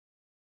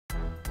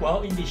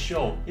Well, in the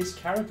show, his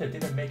character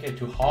didn't make it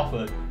to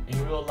Harvard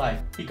in real life.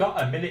 He got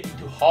admitted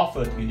into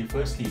Harvard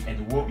University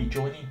and will be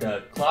joining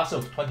the class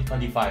of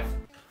 2025.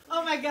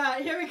 Oh my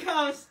god, here he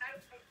comes!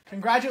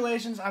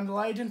 Congratulations, I'm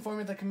delighted to inform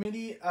you the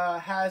committee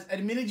has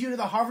admitted you to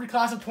the Harvard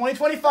class of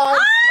 2025 on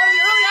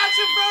the Early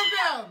Action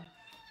Program!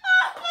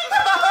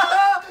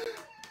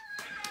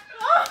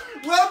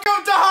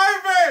 Welcome to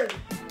Harvard!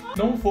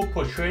 Known for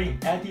portraying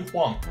Eddie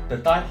Huang, the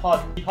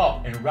die-hard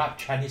hip-hop and rap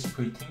Chinese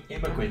preteen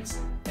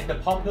immigrants, in the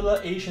popular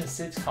Asian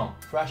sitcom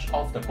Fresh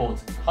Off the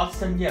Boat,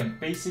 Hudson Yang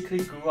basically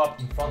grew up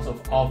in front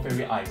of our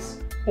very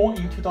eyes. Born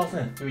in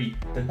 2003,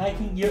 the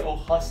 19-year-old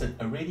Hudson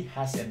already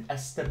has an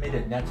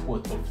estimated net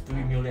worth of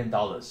 $3 million.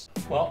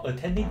 While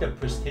attending the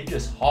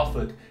prestigious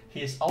Harvard,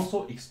 he is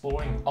also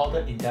exploring other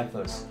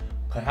endeavors.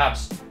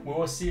 Perhaps we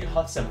will see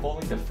Hudson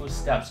following the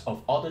footsteps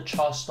of other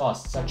child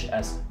stars such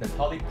as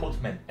Natalie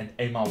Portman and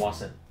Emma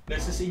Watson.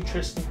 This is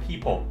Interesting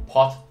People,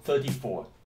 Part 34.